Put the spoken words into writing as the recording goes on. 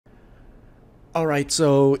All right,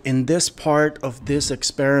 so in this part of this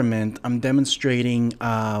experiment, I'm demonstrating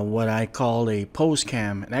what I call a pose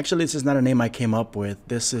cam. And actually, this is not a name I came up with.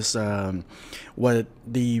 This is what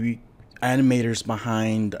the animators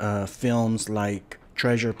behind films like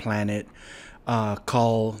Treasure Planet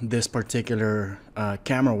call this particular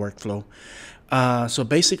camera workflow. So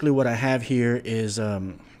basically what I have here is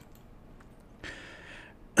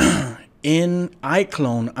in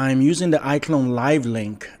iClone, I'm using the iClone Live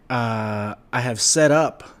link. I have set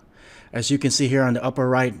up, as you can see here on the upper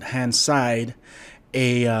right hand side,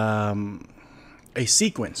 a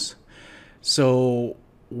sequence. So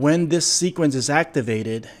when this sequence is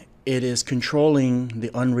activated, it is controlling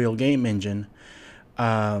the Unreal Game Engine.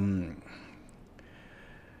 So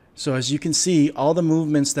as you can see, all the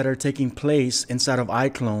movements that are taking place inside of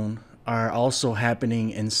iClone are also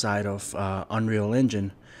happening inside of Unreal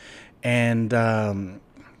Engine. And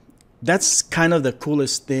that's kind of the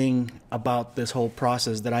coolest thing about this whole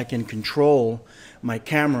process, that I can control my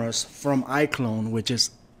cameras from iClone, which is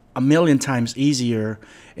a million times easier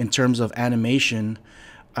in terms of animation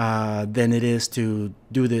than it is to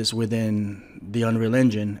do this within the Unreal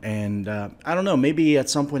Engine. And I don't know, maybe at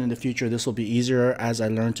some point in the future this will be easier as I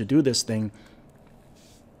learn to do this thing.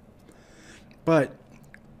 But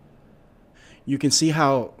you can see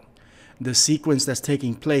how the sequence that's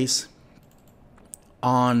taking place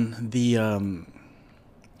on the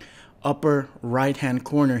upper right hand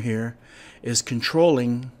corner here is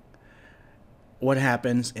controlling what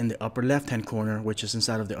happens in the upper left hand corner, which is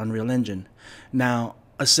inside of the Unreal Engine. Now,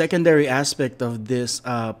 a secondary aspect of this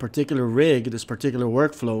particular rig, this particular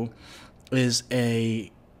workflow, is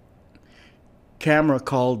a camera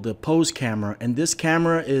called the pose camera. And this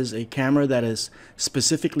camera is a camera that is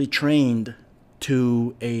specifically trained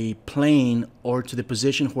to a plane or to the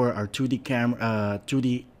position where our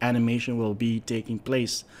 2D animation will be taking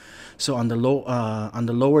place. So on the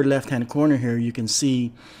lower left hand corner here, you can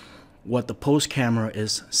see what the pose camera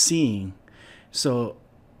is seeing. So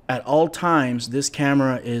at all times, this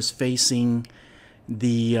camera is facing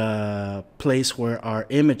the place where our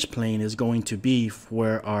image plane is going to be,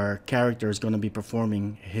 where our character is going to be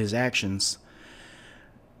performing his actions.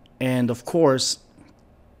 And of course,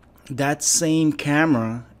 that same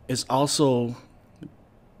camera is also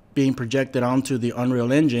being projected onto the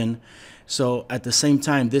Unreal Engine. So at the same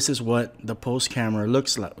time, this is what the pose camera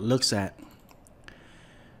looks at.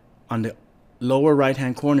 On the lower right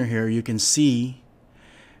hand corner here, you can see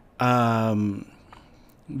that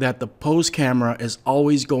the pose camera is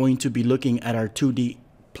always going to be looking at our 2D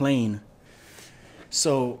plane.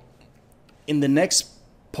 So in the next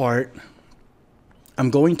part, I'm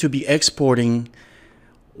going to be exporting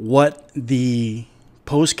what the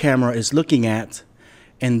pose camera is looking at,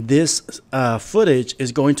 and this footage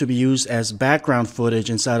is going to be used as background footage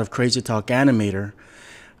inside of Crazy Talk Animator.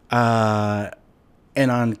 And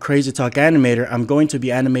on Crazy Talk Animator, I'm going to be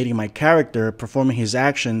animating my character performing his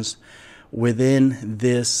actions within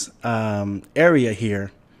this area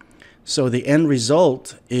here. So the end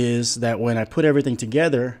result is that when I put everything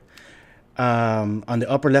together, on the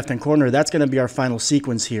upper left hand corner, that's going to be our final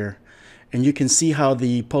sequence here. And you can see how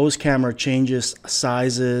the pose camera changes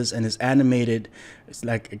sizes and is animated. It's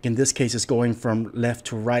like, in this case, it's going from left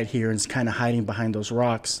to right here, and it's kind of hiding behind those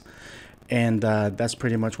rocks. And that's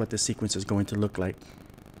pretty much what the sequence is going to look like.